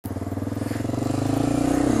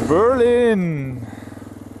Berlin!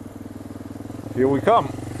 Here we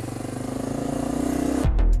come!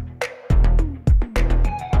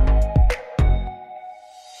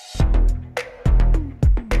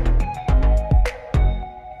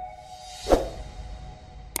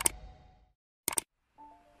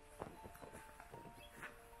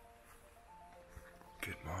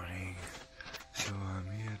 Good morning. So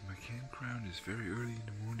I'm here at my campground. It's very early in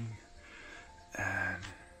the morning and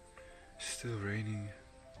still raining,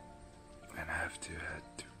 and I have to head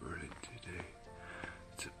to Berlin today.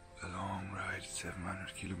 It's a long ride,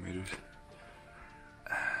 700 kilometers,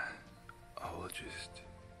 and I will just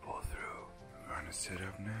pull through. I'm gonna set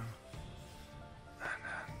up now and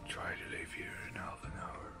then try to leave here in half an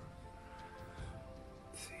hour.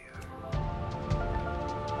 See ya.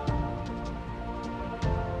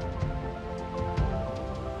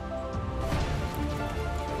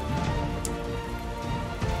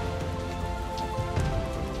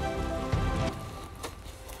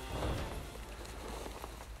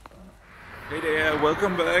 Hey there,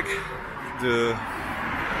 welcome back. The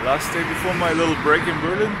last day before my little break in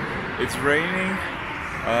Berlin. It's raining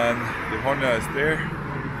and the Honda is there.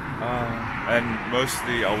 And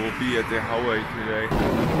mostly I will be at the highway today.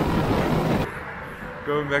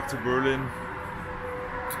 Going back to Berlin.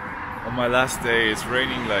 On my last day it's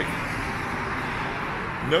raining like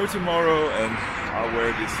no tomorrow, and I'll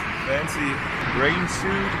wear this fancy rain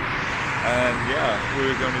suit. And yeah,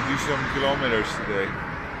 we're gonna do some kilometers today.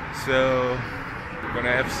 So, we're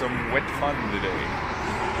gonna have some wet fun today.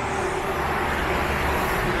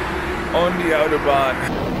 On the Autobahn.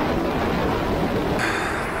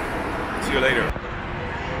 See you later.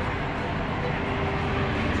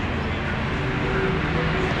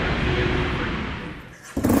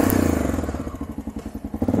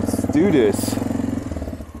 Let's do this.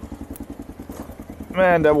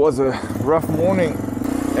 Man, that was a rough morning.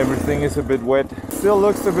 Everything is a bit wet. Still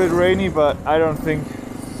looks a bit rainy, but I don't think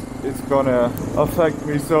it's gonna affect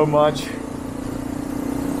me so much.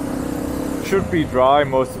 Should be dry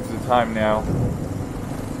most of the time now.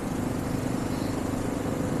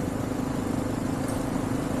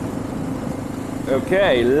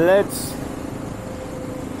 Okay, let's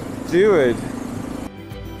do it.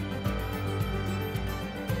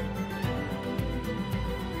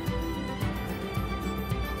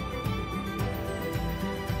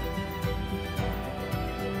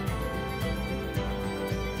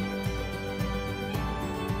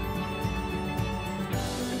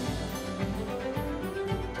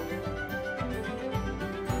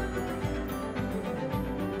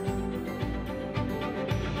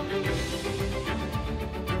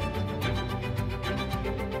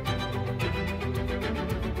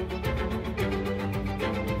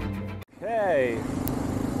 Okay,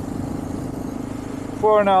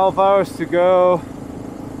 4.5 hours to go.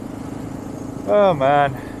 Oh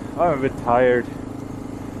man, I'm a bit tired.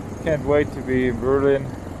 Can't wait to be in Berlin.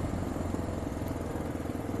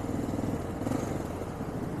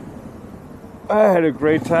 I had a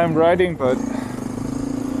great time riding, but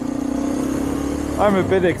I'm a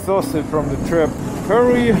bit exhausted from the trip.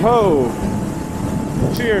 Hurry ho!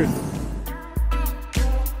 Cheers!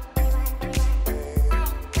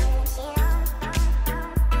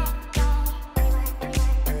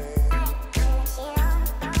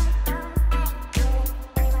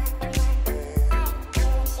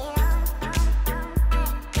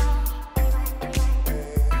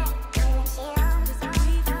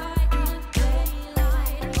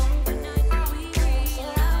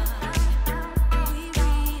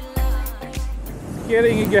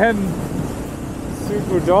 Getting again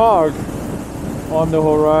super dark on the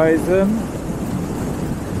horizon.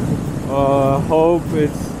 Hope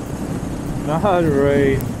it's not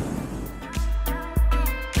rain.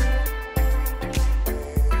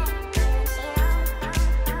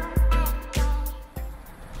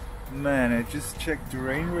 Man, I just checked the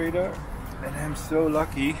rain radar and I'm so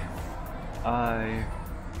lucky I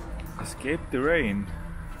escaped the rain.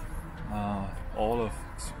 All of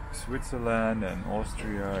Switzerland and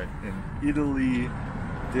Austria and Italy,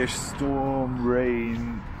 there's storm,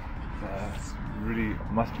 rain. It's really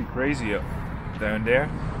must be crazy up down there.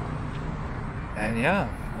 And yeah,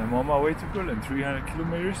 I'm on my way to Berlin, 300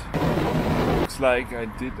 kilometers. Looks like I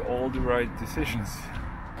did all the right decisions.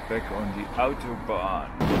 Back on the Autobahn.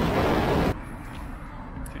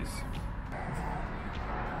 Jeez.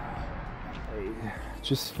 I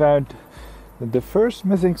just found the first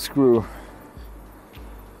missing screw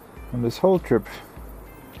on this whole trip.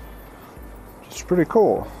 It's pretty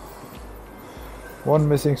cool. One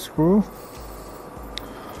missing screw.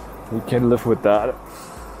 We can live with that.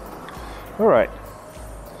 Alright.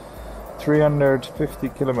 350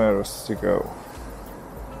 kilometers to go.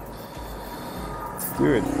 Let's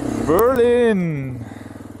do it. Berlin!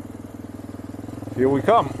 Here we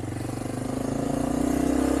come.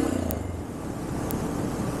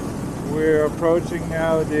 We're approaching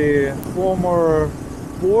now the former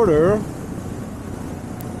border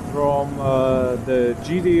from the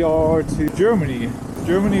GDR to Germany.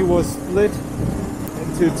 Germany was split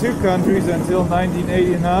into two countries until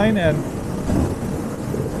 1989, and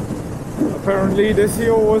apparently this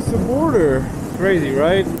here was the border. Crazy,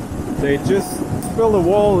 right? They just built a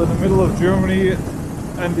wall in the middle of Germany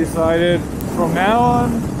and decided from now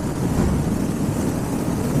on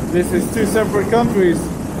this is two separate countries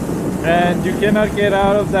and you cannot get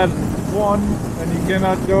out of that one and you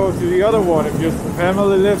cannot go to the other one if your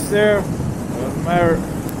family lives there. Doesn't matter.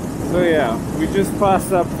 So yeah, we just passed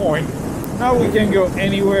that point. Now we can go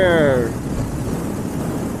anywhere.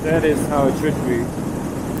 That is how it should be.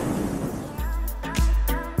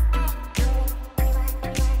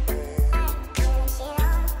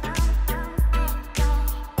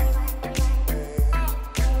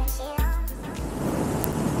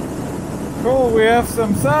 Cool, we have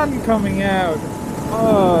some sun coming out.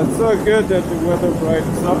 Oh, it's so good that the weather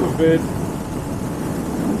brightens up a bit.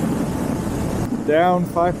 Down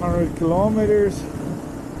 500 kilometers.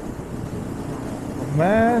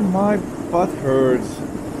 Man, my butt hurts.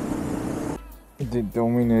 The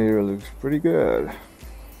Dominator looks pretty good.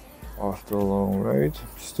 After a long ride,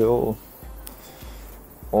 still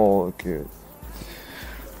all good.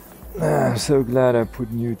 I'm so glad I put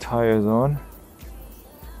new tires on.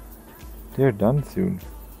 They're done soon.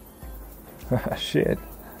 Shit.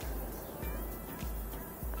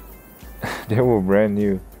 They were brand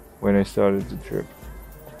new when I started the trip.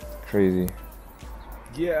 Crazy.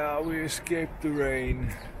 Yeah, we escaped the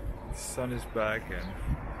rain. The sun is back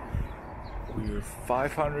and we're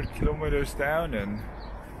 500 kilometers down and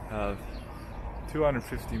have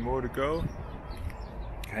 250 more to go.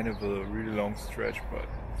 Kind of a really long stretch, but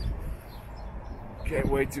can't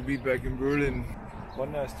wait to be back in Berlin.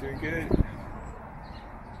 Honda's doing good.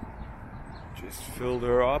 Just filled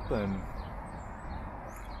her up and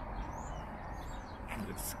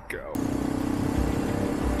let's go.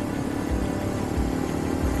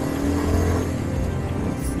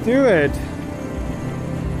 Let's do it.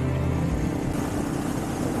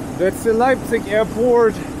 That's the Leipzig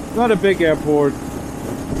airport. It's not a big airport.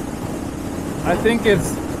 I think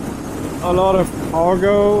it's a lot of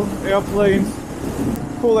cargo airplanes.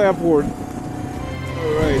 Cool airport.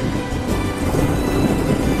 Alright.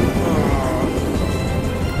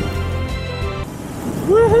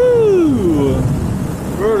 Woohoo!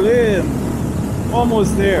 Berlin!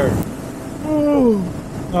 Almost there.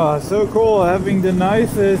 Oh, so cool having the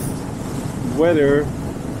nicest weather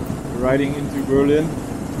riding into Berlin.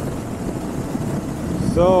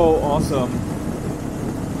 So awesome.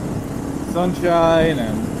 Sunshine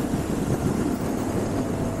and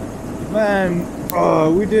man,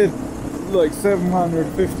 we did like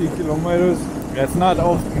 750 kilometers. It's not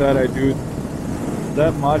often that I do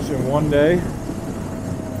that much in one day.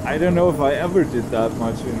 I don't know if I ever did that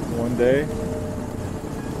much in one day,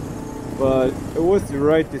 but it was the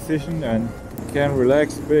right decision and can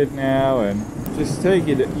relax a bit now and just take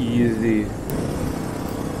it easy.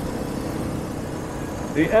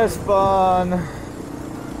 The S-Bahn,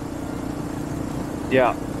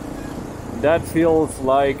 yeah, that feels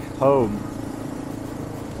like home.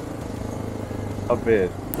 A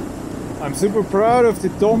bit. I'm super proud of the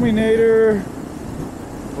Dominator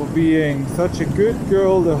for being such a good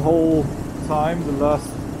girl the whole time, the last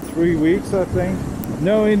 3 weeks I think.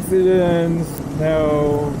 No incidents,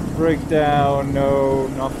 no breakdown, no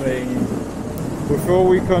nothing. Before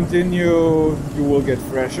we continue, you will get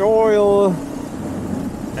fresh oil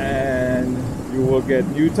and you will get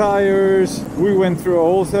new tires. We went through a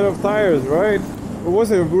whole set of tires, right? It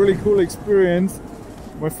was a really cool experience.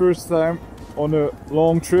 My first time on a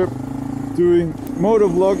long trip doing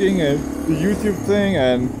motovlogging and the YouTube thing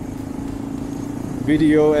and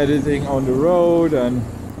video editing on the road, and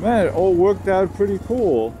man, it all worked out pretty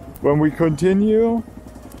cool. When we continue,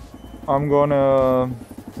 I'm gonna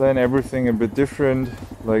plan everything a bit different,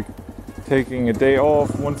 like taking a day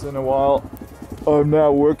off once in a while. I'm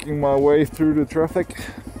now working my way through the traffic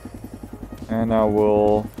and I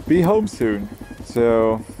will be home soon.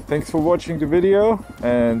 So thanks for watching the video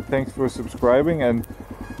and thanks for subscribing, and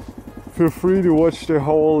feel free to watch the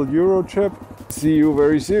whole Eurotrip. See you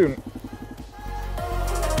very soon.